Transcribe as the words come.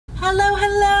Hello,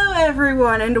 hello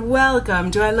everyone, and welcome.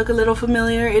 Do I look a little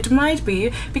familiar? It might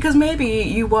be, because maybe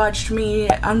you watched me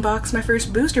unbox my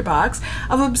first booster box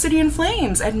of Obsidian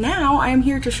Flames, and now I am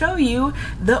here to show you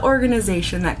the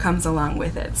organization that comes along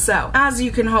with it. So, as you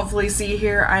can hopefully see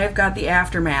here, I have got the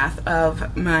aftermath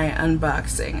of my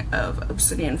unboxing of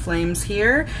Obsidian Flames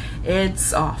here.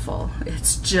 It's awful.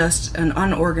 It's just an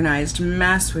unorganized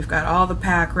mess. We've got all the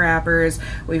pack wrappers,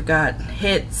 we've got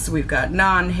hits, we've got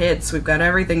non-hits, we've got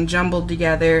everything jumbled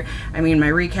together. I mean, my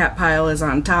recap pile is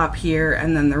on top here,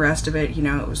 and then the rest of it, you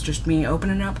know, it was just me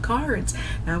opening up cards.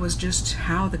 That was just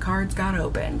how the cards got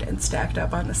opened and stacked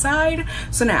up on the side.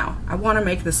 So now, I want to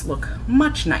make this look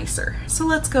much nicer. So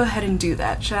let's go ahead and do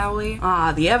that, shall we?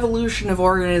 The evolution of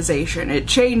organization. It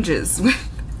changes with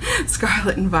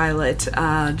Scarlet and Violet.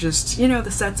 Just, you know,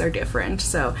 the sets are different.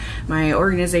 So my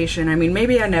organization, I mean,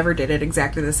 maybe I never did it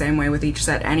exactly the same way with each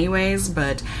set anyways,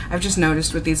 but I've just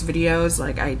noticed with these videos,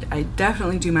 like, I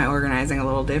definitely do my organizing a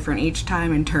little different each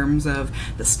time in terms of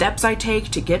the steps I take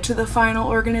to get to the final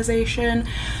organization.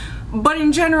 But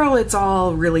in general, it's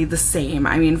all really the same.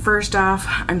 I mean, first off,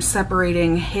 I'm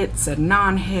separating hits and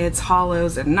non-hits,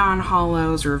 hollows and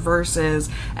non-hollows, reverses,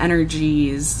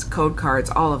 energies, code cards,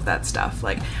 all of that stuff.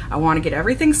 Like, I want to get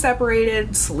everything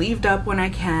separated, sleeved up when I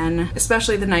can,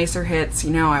 especially the nicer hits,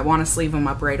 you know, I want to sleeve them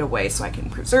up right away so I can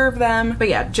preserve them. But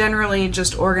yeah, generally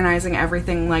just organizing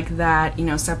everything like that, you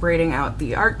know, separating out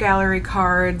the art gallery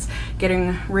cards,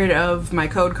 getting rid of my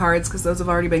code cards because those have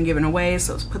already been given away,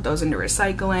 so let's put those into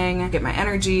recycling. Get my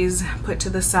energies put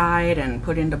to the side and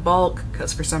put into bulk,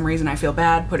 because for some reason I feel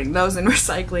bad putting those in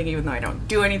recycling even though I don't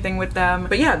do anything with them.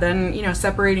 But yeah, then, you know,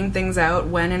 separating things out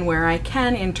when and where I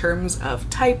can in terms of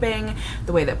typing,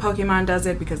 the way that Pokemon does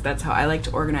it, because that's how I like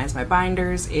to organize my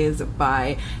binders, is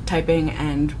by typing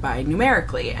and by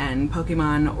numerically, and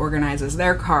Pokemon organizes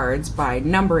their cards by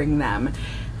numbering them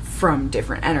from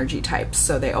different energy types.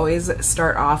 So they always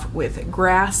start off with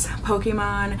grass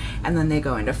Pokemon, and then they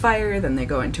go into fire, then they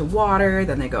go into water,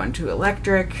 then they go into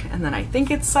electric, and then I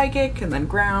think it's psychic, and then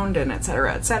ground, and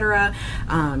etc, etc.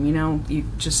 You know, you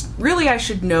just, really I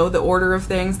should know the order of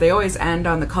things. They always end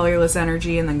on the colorless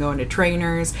energy and then go into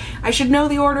trainers. I should know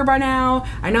the order by now.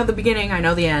 I know the beginning, I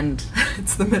know the end.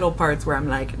 It's the middle parts where I'm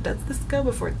like, does this go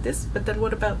before this? But then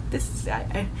what about this?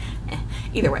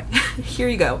 Either way, here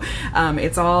you go.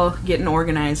 It's all getting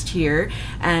organized here,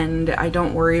 and I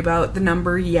don't worry about the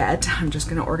number yet. I'm just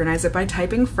gonna organize it by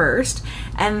typing first,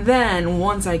 and then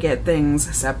once I get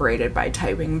things separated by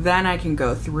typing, then I can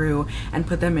go through and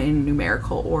put them in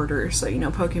numerical order. So, you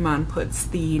know, Pokemon puts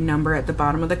the number at the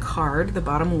bottom of the card, the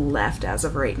bottom left as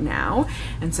of right now,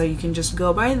 and so you can just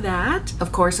go by that.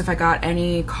 Of course, if I got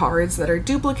any cards that are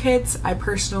duplicates, I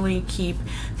personally keep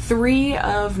 3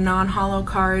 of non-hollow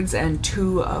cards and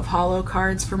 2 of hollow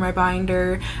cards for my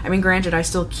binder. I mean, granted, I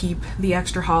still keep the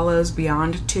extra hollows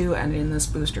beyond 2, and in this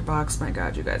booster box, my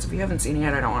god, you guys, if you haven't seen it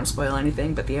yet, I don't want to spoil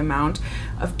anything, but the amount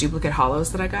of duplicate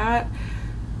hollows that I got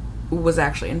was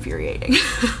actually infuriating.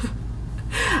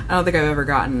 I don't think I've ever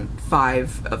gotten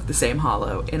 5 of the same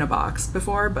hollow in a box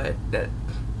before, but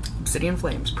Obsidian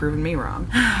Flames proving me wrong.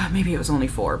 Maybe it was only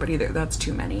 4, but either that's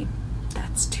too many.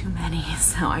 That's too many.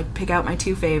 So I'd pick out my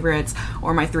 2 favorites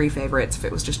or my 3 favorites if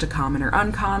it was just a common or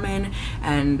uncommon,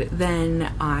 and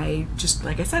then I just,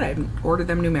 like I said, I order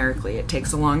them numerically. It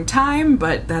takes a long time,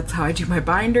 but that's how I do my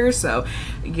binder, so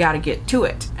you gotta get to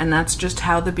it. And that's just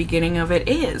how the beginning of it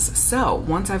is. So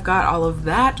once I've got all of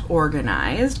that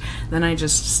organized, then I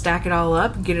just stack it all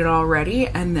up, get it all ready,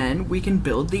 and then we can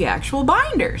build the actual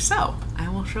binder. So I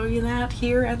will show you that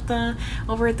here at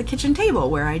over at the kitchen table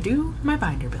where I do my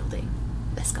binder building.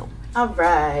 Let's go.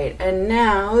 Alright, and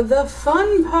now the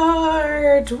fun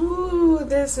part! Woo,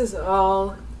 this is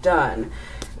all done.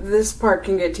 This part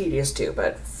can get tedious too,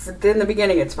 but in the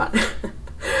beginning it's fun.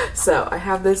 So I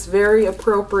have this very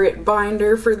appropriate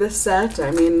binder for this set.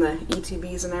 I mean, the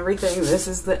ETBs and everything. This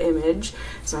is the image.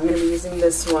 So I'm going to be using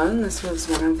this one. This was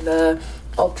one of the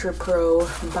Ultra Pro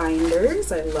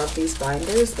binders. I love these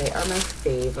binders. They are my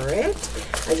favorite.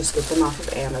 I just get them off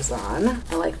of Amazon.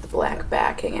 I like the black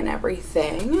backing and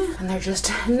everything. And they're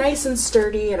just nice and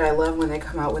sturdy, and I love when they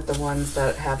come out with the ones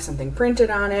that have something printed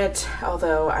on it.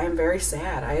 Although I am very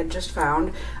sad. I had just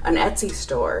found an Etsy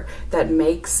store that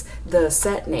makes the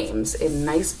set names in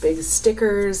nice big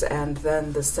stickers, and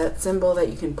then the set symbol that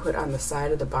you can put on the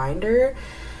side of the binder.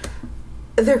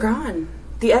 They're gone.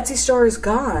 The Etsy store is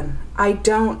gone. I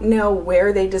don't know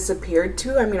where they disappeared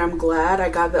to. I mean, I'm glad I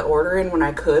got the order in when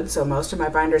I could, so most of my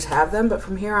binders have them, but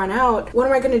from here on out, what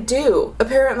am I gonna do?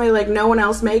 Apparently, like, no one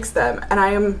else makes them, and I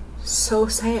am so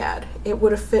sad. It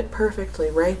would have fit perfectly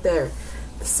right there.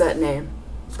 The set name.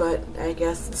 but I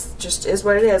guess it just is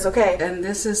what it is. Okay, and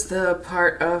this is the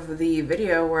part of the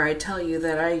video where I tell you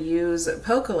that I use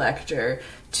Pokelector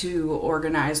to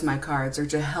organize my cards, or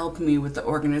to help me with the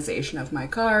organization of my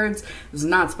cards. This is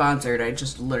not sponsored, I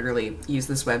just literally use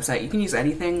this website. You can use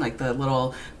anything, like the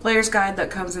little player's guide that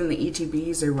comes in the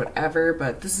ETBs or whatever,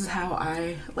 but this is how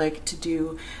I like to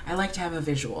do. I like to have a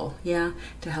visual, yeah,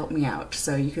 to help me out.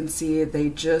 So you can see they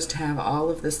just have all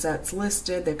of the sets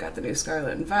listed. They've got the new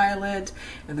Scarlet and Violet,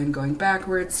 and then going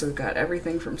backwards, so we've got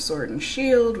everything from Sword and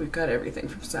Shield, we've got everything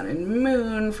from Sun and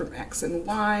Moon, from X and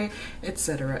Y,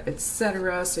 etc.,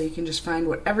 etc. So you can just find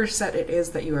whatever set it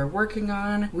is that you are working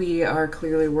on. We are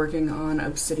clearly working on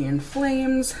Obsidian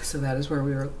Flames, so that is where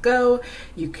we will go.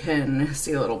 You can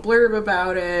see a little blurb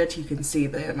about it, you can see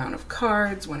the amount of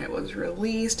cards, when it was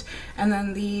released, and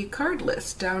then the card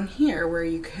list down here where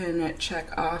you can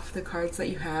check off the cards that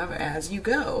you have as you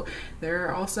go. There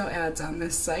are also ads on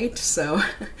this site, so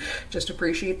just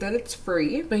appreciate that it's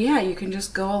free. But yeah, you can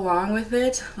just go along with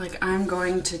it like I'm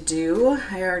going to do.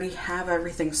 I already have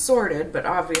everything sorted, but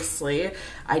obviously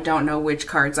I don't know which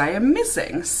cards I am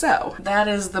missing. So that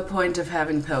is the point of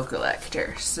having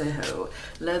Pokelector. So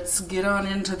let's get on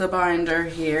into the binder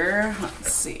here.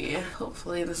 Let's see.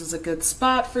 Hopefully this is a good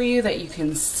spot for you that you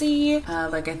can see.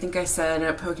 Like I think I said,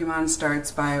 Pokemon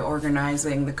starts by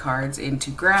organizing the cards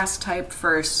into grass type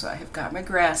first. So I have got my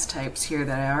grass types here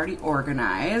that I already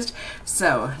organized.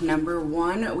 So number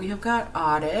 1, we have got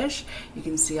Oddish. You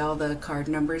can see all the card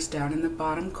numbers down in the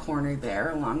bottom corner there,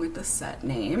 along with the set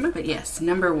name. But yes,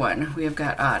 number 1, we have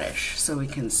got Oddish. So we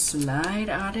can slide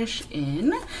Oddish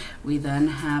in. We then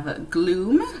have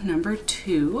Gloom, number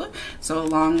 2. So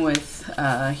along with,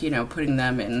 you know, putting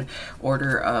them in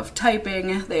order of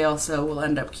typing, they also will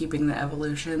end up keeping the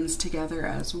evolutions together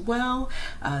as well.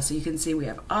 So you can see we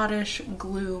have Oddish,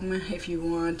 Gloom. If you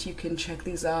want, you can check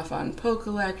these off on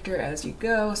Pokelector as you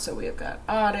go. So we have got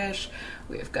Oddish,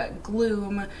 we have got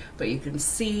Gloom, but you can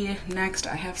see next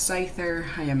I have Scyther.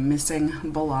 I am missing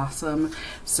Blossom,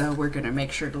 so we're gonna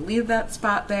make sure to leave that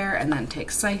spot there and then take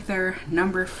Scyther,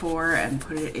 number 4, and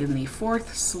put it in the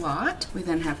 4th slot. We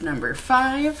then have number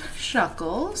 5,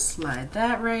 Shuckle, slide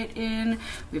that right in.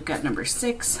 We've got number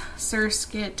 6,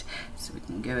 Surskit, so we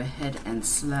can go ahead and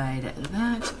slide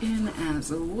that in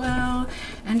as well.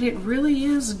 And it really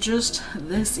is just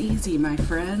this easy, my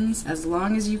friends. As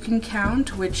long as you can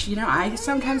count, which, you know, I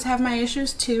sometimes have my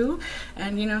issues too,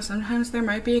 and you know, sometimes there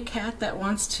might be a cat that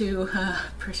wants to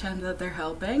pretend that they're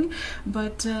helping,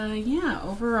 but yeah,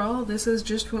 overall this is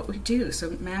just what we do. So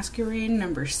Masquerain,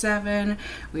 number 7,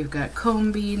 we've got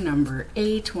Combee, number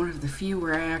 8, one of the few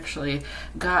where I actually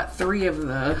got 3 of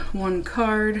the 1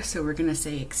 card, so we're gonna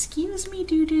say excuse me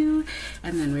doo-doo,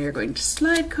 and then we are going to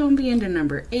slide Combee into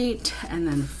number 8, and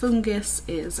then Fungus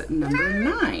is number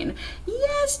 9.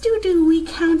 Yes, doo-doo, we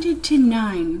counted to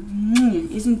 9.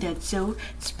 Isn't that so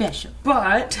special?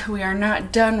 But we are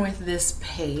not done with this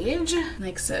page.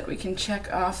 Like I said, we can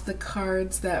check off the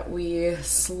cards that we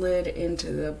slid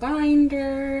into the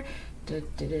binder.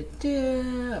 Up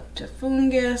to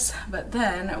Fungus, but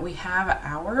then we have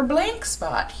our blank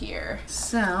spot here.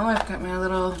 So I've got my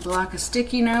little block of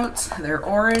sticky notes. They're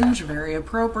orange, very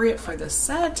appropriate for the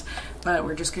set, but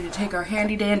we're just going to take our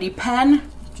handy dandy pen.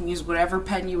 You can use whatever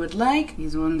pen you would like.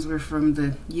 These ones were from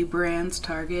the U-Brands,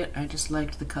 Target. I just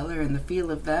liked the color and the feel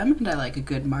of them, and I like a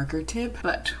good marker tip.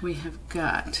 But we have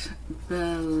got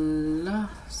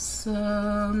Blossom.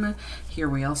 Here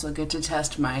we also get to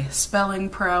test my spelling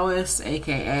prowess,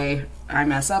 aka I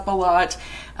mess up a lot.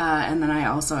 And then I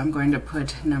also am going to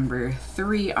put number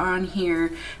 3 on here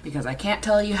because I can't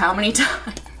tell you how many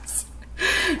times.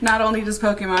 Not only does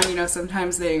Pokemon, you know,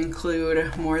 sometimes they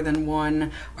include more than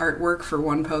one artwork for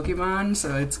one Pokemon,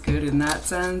 so it's good in that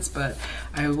sense, but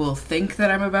I will think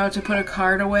that I'm about to put a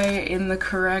card away in the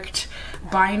correct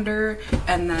binder,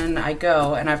 and then I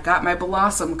go, and I've got my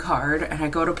Blossom card, and I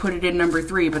go to put it in number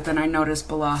 3, but then I notice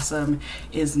Blossom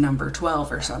is number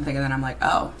 12 or something, and then I'm like,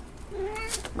 oh,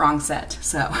 wrong set,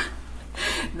 so...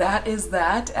 that is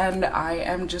that, and I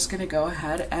am just going to go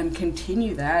ahead and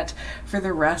continue that for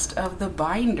the rest of the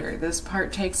binder. This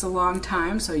part takes a long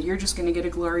time, so you're just going to get a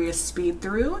glorious speed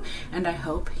through, and I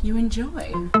hope you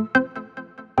enjoy.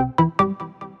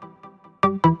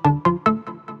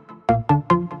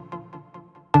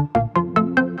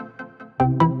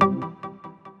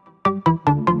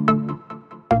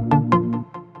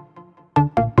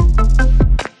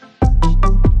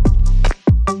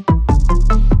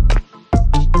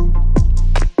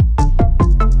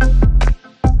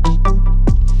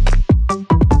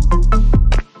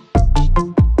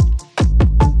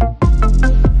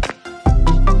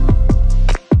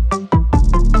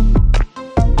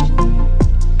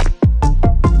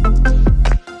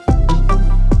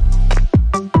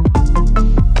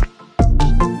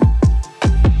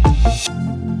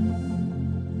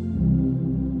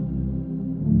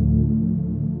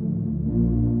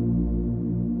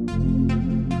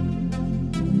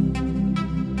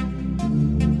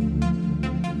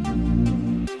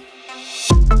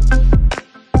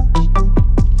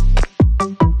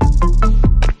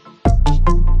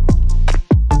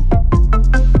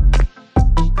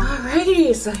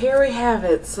 So here we have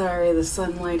it. Sorry, the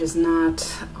sunlight is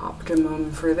not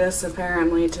optimum for this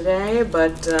apparently today,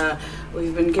 but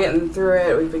we've been getting through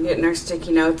it. We've been getting our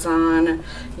sticky notes on.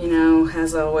 You know,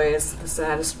 as always, the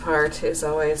saddest part is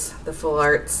always the full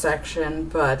art section,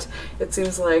 but it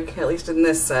seems like, at least in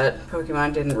this set,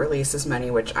 Pokemon didn't release as many,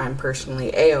 which I'm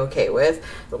personally a-okay with.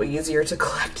 It'll be easier to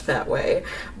collect that way,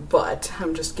 but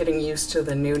I'm just getting used to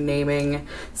the new naming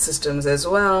systems as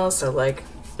well. So like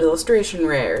illustration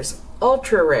rares,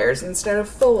 ultra rares instead of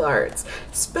full arts,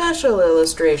 special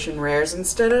illustration rares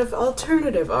instead of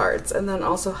alternative arts, and then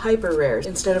also hyper rares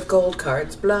instead of gold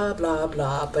cards, blah blah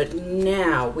blah. But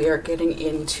now we are getting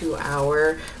into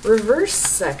our reverse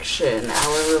section,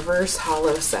 our reverse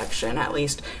holo section, at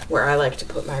least where I like to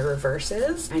put my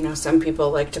reverses. I know some people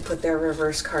like to put their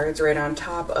reverse cards right on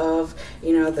top of,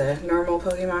 you know, the normal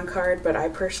Pokemon card, but I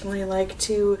personally like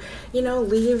to, you know,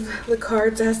 leave the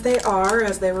cards as they are,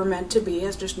 as they were meant to be,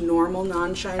 as just normal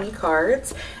non-shiny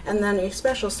cards, and then a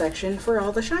special section for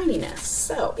all the shininess.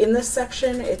 So in this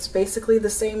section it's basically the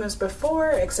same as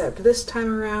before, except this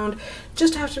time around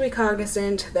just have to be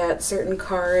cognizant that certain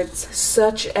cards,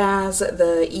 such as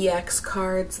the EX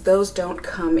cards, those don't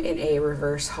come in a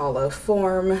reverse holo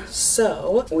form.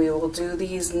 So we will do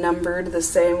these numbered the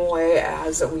same way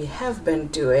as we have been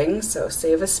doing. So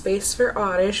save a space for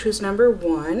Oddish, who's number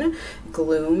 1.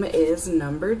 Gloom is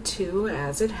number 2,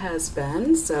 as it has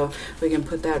been, so we can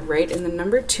put that right in the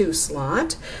number 2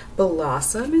 slot.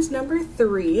 Blossom is number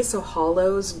 3, so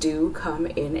holos do come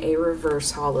in a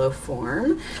reverse holo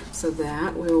form, so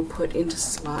that we will put into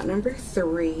slot number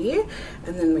 3.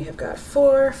 And then we have got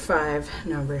 4, 5,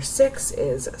 number 6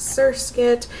 is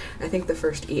Surskit. I think the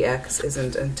first EX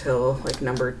isn't until like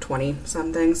number 20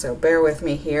 something, so bear with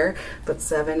me here. But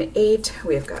 7, 8,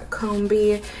 we have got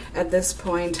Combee. At this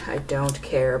point I don't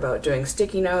care about doing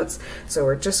sticky notes, so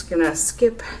we're just gonna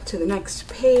skip to the next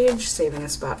page, saving a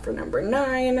spot for number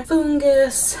 9,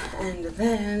 Fungus, and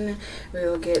then we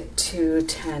will get to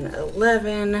 10,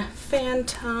 11,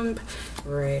 Phantom,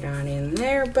 right on in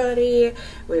there, buddy.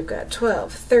 We've got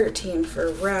 12, 13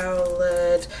 for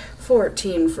Rowlet,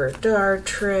 14 for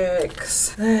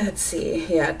Dartrix. Let's see,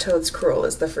 yeah, Toedscruel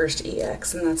is the first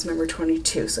EX, and that's number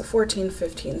 22. So 14,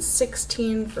 15,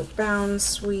 16 for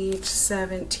Bounsweet,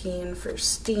 17 for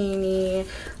Steenie,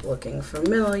 looking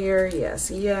familiar, yes,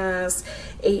 yes.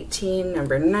 18,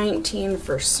 number 19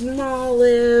 for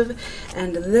Smoliv,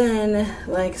 and then,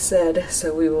 like I said,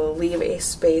 so we will leave a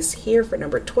space here for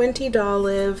number 20,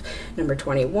 Dolliv, number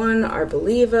 21,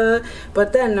 Arboliva,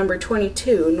 but then number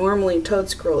 22, normally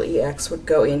Toedscruel EX would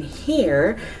go in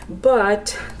here,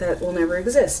 but that will never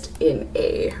exist in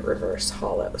a reverse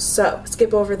holo. So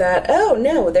skip over that. Oh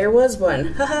no, there was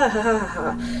one. Ha ha ha ha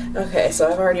ha. Okay,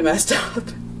 so I've already messed up.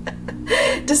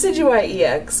 Decidueye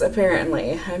EX,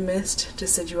 apparently. I missed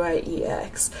Decidueye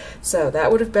EX. So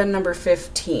that would have been number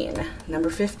 15. Number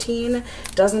 15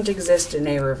 doesn't exist in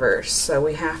a reverse, so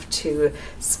we have to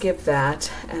skip that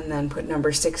and then put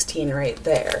number 16 right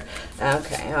there.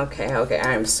 Okay, okay, okay.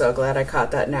 I'm so glad I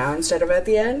caught that now instead of at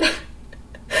the end.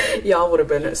 Y'all would have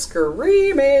been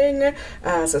screaming.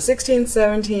 So 16,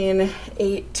 17,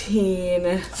 18,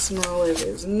 Smoliv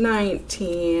is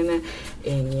 19.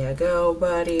 In you go,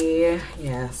 buddy.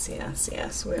 Yes, yes,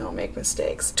 yes, we all make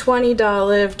mistakes. 20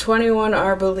 Dolliv, 21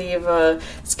 Arboliva,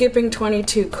 skipping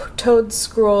 22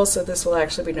 Toedscruel, so this will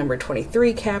actually be number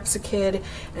 23 Capsakid,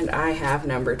 and I have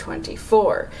number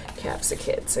 24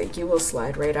 Capsakid, so you will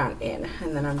slide right on in.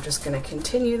 And then I'm just going to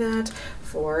continue that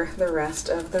for the rest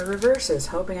of the reverses,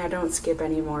 hoping I don't skip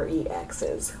any more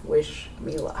EXs. Wish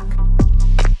me luck.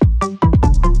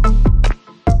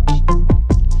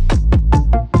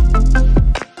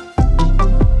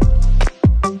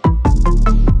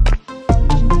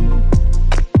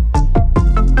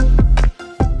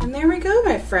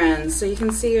 Friends, so you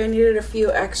can see I needed a few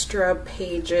extra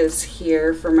pages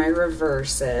here for my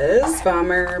reverses.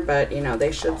 Bummer, but you know,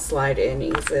 they should slide in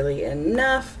easily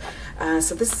enough.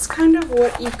 So this is kind of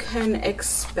what you can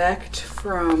expect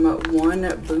from one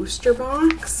booster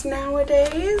box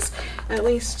nowadays. At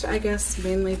least, I guess,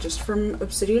 mainly just from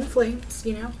Obsidian Flames,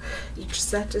 you know. Each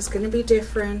set is going to be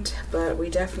different, but we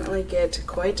definitely get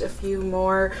quite a few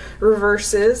more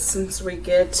reverses since we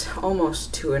get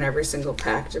almost 2 in every single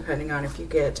pack, depending on if you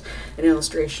get an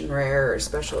illustration rare or a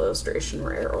special illustration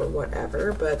rare or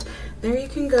whatever. But there you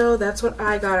can go. That's what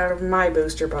I got out of my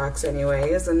booster box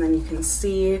anyways, and then you can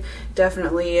see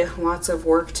Definitely lots of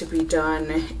work to be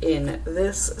done in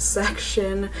this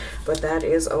section, but that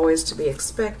is always to be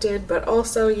expected. But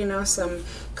also, you know, some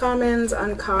commons,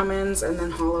 uncommons, and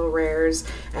then holo rares,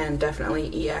 and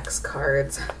definitely EX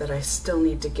cards that I still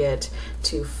need to get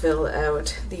to fill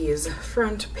out these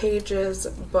front pages.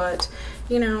 But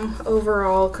you know,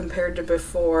 overall, compared to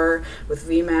before with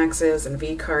VMAXs and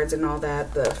V cards and all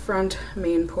that, the front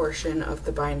main portion of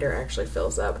the binder actually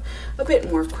fills up a bit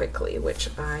more quickly, which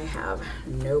I have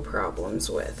no problems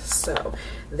with. So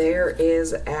there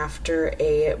is after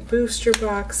a booster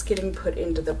box getting put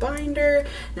into the binder.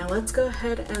 Now let's go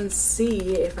ahead and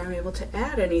see if I'm able to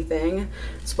add anything.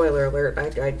 Spoiler alert,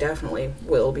 I definitely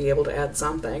will be able to add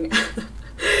something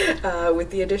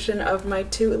with the addition of my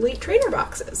 2 Elite Trainer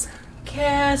boxes.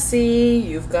 Cassie,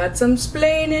 you've got some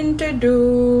splaining to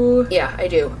do. Yeah, I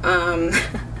do.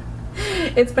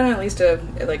 It's been at least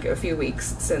a few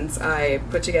weeks since I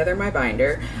put together my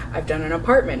binder. I've done an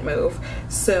apartment move,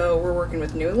 so we're working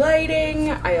with new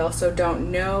lighting. I also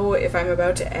don't know if I'm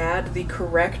about to add the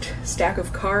correct stack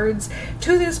of cards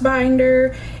to this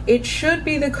binder. It should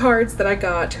be the cards that I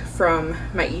got from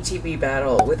my ETB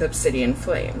battle with Obsidian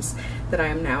Flames that I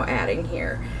am now adding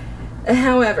here.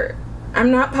 However, I'm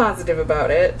not positive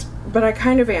about it, but I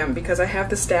kind of am because I have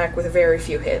the stack with very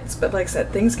few hits. But like I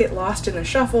said, things get lost in the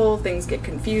shuffle, things get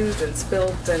confused and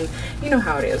spilt, and you know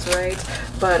how it is, right?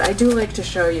 But I do like to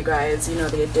show you guys, you know,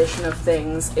 the addition of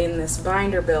things in this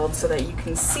binder build so that you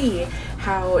can see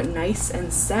how nice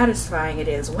and satisfying it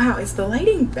is. Wow, is the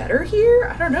lighting better here?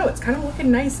 I don't know, it's kind of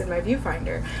looking nice in my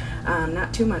viewfinder.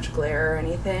 Not too much glare or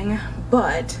anything,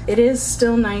 but it is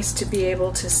still nice to be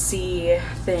able to see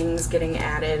things getting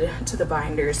added to the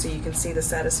binder so you can see the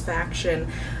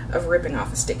satisfaction of ripping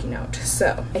off a sticky note.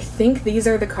 So I think these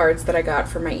are the cards that I got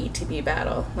for my ETB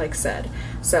battle, like said.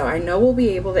 So I know we'll be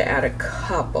able to add a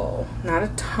couple, not a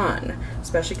ton,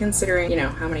 especially considering, you know,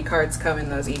 how many cards come in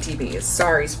those ETBs.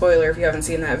 Sorry, spoiler if you haven't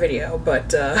seen that video,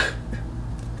 but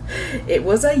it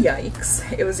was a yikes.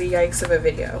 It was a yikes of a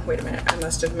video. Wait a minute, I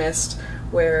must have missed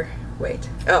where, wait.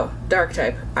 Oh, dark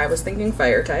type. I was thinking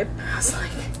fire type. I was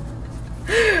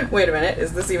like, wait a minute,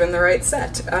 is this even the right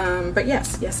set? But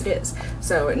yes, it is.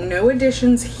 So no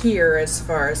additions here as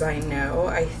far as I know.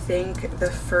 I think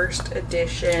the first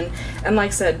edition, and like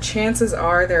I said, chances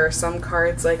are there are some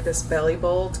cards like this Belly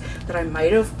Bolt that I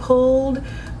might have pulled,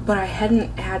 but I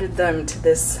hadn't added them to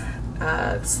this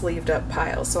sleeved up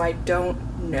pile, so I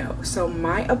don't know. So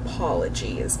my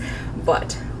apologies,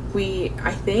 but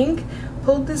I think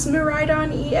pulled this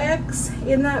Miraidon EX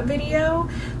in that video,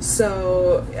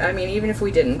 so I mean, even if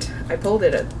we didn't, I pulled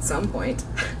it at some point.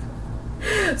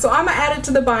 So I'm gonna add it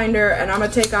to the binder and I'm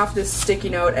gonna take off this sticky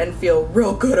note and feel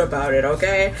real good about it,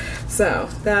 okay? So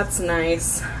that's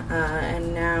nice,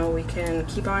 and now we can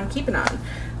keep on keeping on.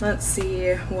 Let's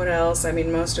see what else. I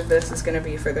mean, most of this is gonna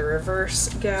be for the reverse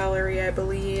gallery, I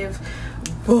believe,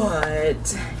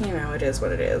 but you know, it is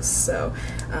what it is. So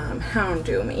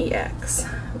Houndoom EX,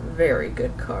 very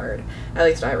good card. At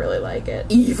least I really like it.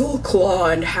 Evil Claw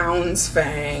and Hound's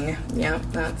Fang. Yep,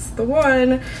 that's the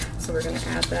one. So we're gonna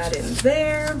add that in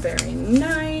there. Very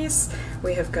nice.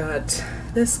 We have got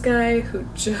this guy who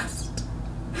just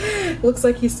looks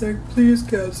like he's saying, please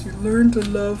Cassie, learn to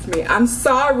love me. I'm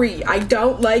sorry, I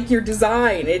don't like your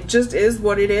design. It just is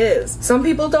what it is. Some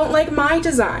people don't like my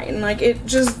design. Like,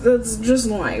 that's just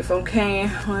life, okay?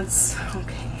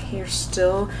 Okay. You're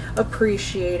still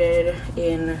appreciated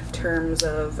in terms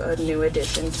of a new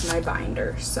addition to my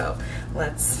binder, so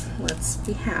let's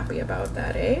be happy about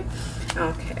that, eh?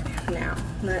 Okay, now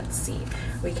let's see.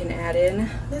 We can add in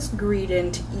this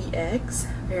Greedent EX,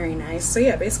 very nice. So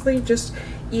yeah, basically just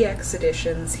EX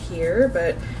editions here,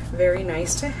 but very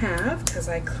nice to have because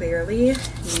I clearly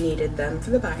needed them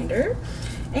for the binder.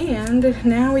 And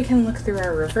now we can look through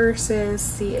our reverses,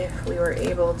 see if we were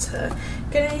able to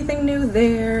get anything new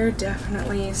there.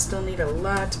 Definitely still need a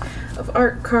lot of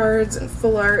art cards and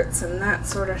full arts and that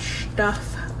sort of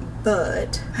stuff.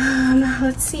 But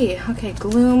let's see. Okay,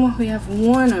 Gloom, we have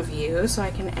one of you, so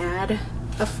I can add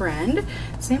a friend.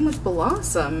 Same with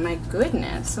Blossom, my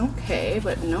goodness. Okay,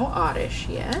 but no Oddish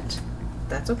yet.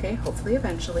 That's okay, hopefully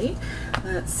eventually.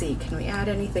 Let's see, can we add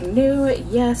anything new?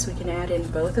 Yes, we can add in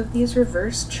both of these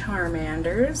reverse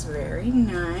Charmanders. Very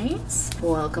nice.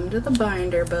 Welcome to the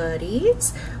binder,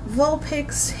 buddies.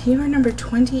 Vulpix, you are number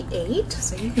 28,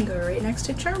 so you can go right next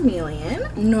to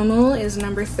Charmeleon. Numel is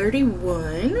number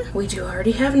 31. We do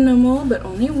already have Numel, but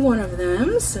only one of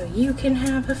them, so you can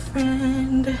have a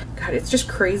friend. God, it's just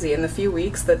crazy. In the few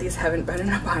weeks that these haven't been in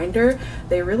a binder,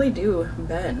 they really do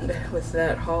bend with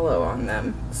that holo on them.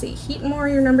 Let's see, Heat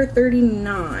Warrior number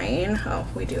 39. Oh,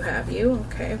 we do have you.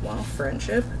 Okay, well,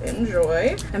 friendship,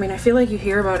 enjoy. I mean, I feel like you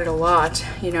hear about it a lot,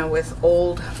 you know, with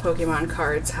old Pokemon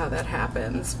cards, how that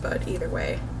happens, but either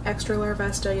way. Extra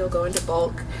Larvesta, you'll go into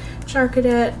bulk.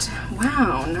 Charcadet,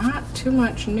 wow, not too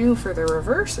much new for the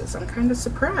reverses. I'm kind of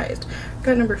surprised.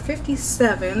 Got number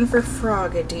 57 for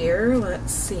Frogadier.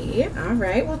 Let's see. All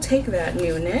right, we'll take that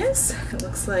newness. It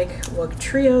looks like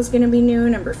Wugtrio is going to be new,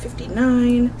 number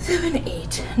 59. 7,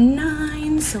 8,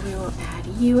 9. So we will add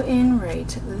you in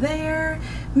right there.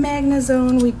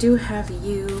 Magnezone, we do have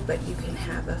you, but you can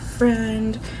have a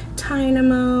friend.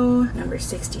 Dynamo, number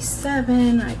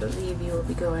 67. I believe you will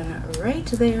be going right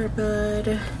there,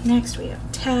 bud. Next we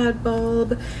have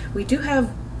Tadbulb. We do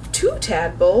have 2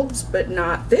 Tadbulbs, but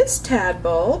not this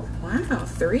Tadbulb. Wow,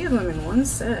 3 of them in one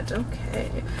set.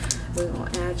 Okay. We will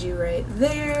add you right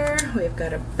there. We've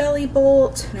got a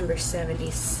Bellybolt, number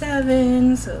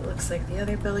 77, so it looks like the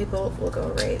other Bellybolt will go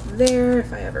right there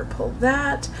if I ever pull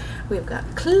that. We've got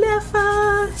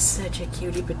Cleffa, such a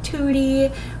cutie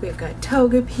patootie. We've got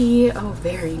Togepi, oh,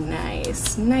 very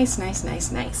nice. Nice, nice, nice,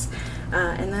 nice.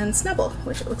 And then Snubble,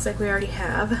 which it looks like we already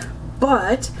have,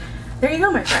 but there you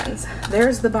go, my friends.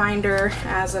 There's the binder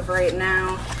as of right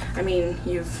now. I mean,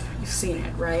 you've seen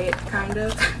it, right? Kind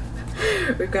of.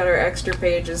 We've got our extra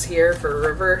pages here for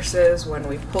reverses. When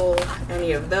we pull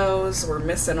any of those, we're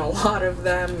missing a lot of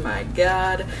them, my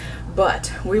god.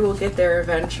 But we will get there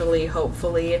eventually,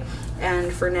 hopefully.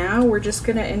 And for now, we're just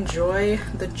gonna enjoy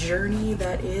the journey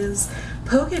that is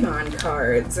Pokemon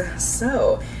cards.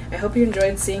 So, I hope you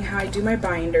enjoyed seeing how I do my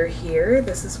binder here.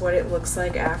 This is what it looks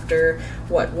like after,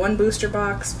 what, 1 booster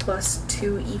box plus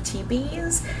 2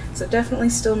 ETBs. So definitely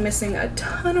still missing a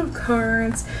ton of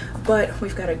cards, but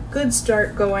we've got a good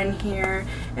start going here,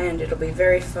 and it'll be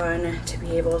very fun to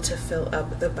be able to fill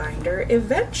up the binder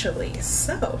eventually.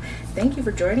 So, thank you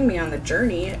for joining me on the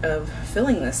journey of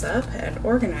filling this up and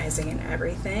organizing and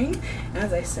everything.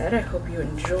 As I said, I hope you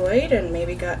enjoyed and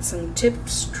maybe got some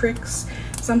tips, tricks,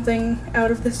 something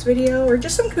out of this video, or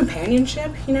just some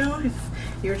companionship, you know, if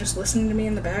you're just listening to me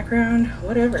in the background,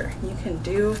 whatever. You can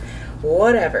do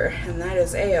whatever, and that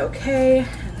is a-okay.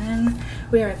 And then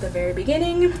we are at the very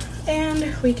beginning,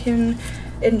 and we can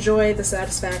enjoy the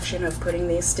satisfaction of putting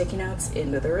these sticky notes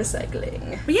into the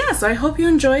recycling. But yeah, so I hope you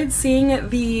enjoyed seeing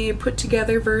the put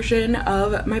together version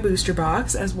of my booster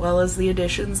box, as well as the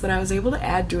additions that I was able to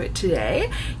add to it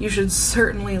today. You should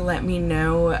certainly let me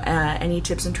know any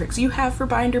tips and tricks you have for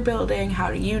binder building, how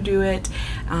do you do it,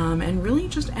 and really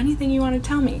just anything you want to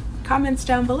tell me. Comments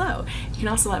down below. You can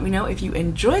also let me know if you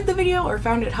enjoyed the video or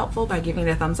found it helpful by giving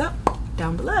it a thumbs up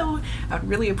down below. I would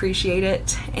really appreciate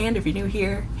it. And if you're new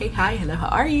here, hey, hi, hello, how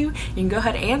are you? You can go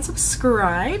ahead and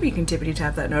subscribe. You can tippity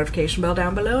tap that notification bell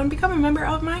down below and become a member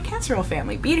of my casserole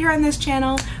family. Be it here on this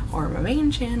channel or my main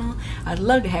channel. I'd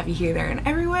love to have you here, there, and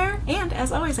everywhere. And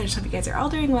as always, I just hope you guys are all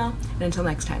doing well. And until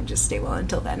next time, just stay well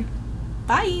until then.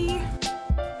 Bye!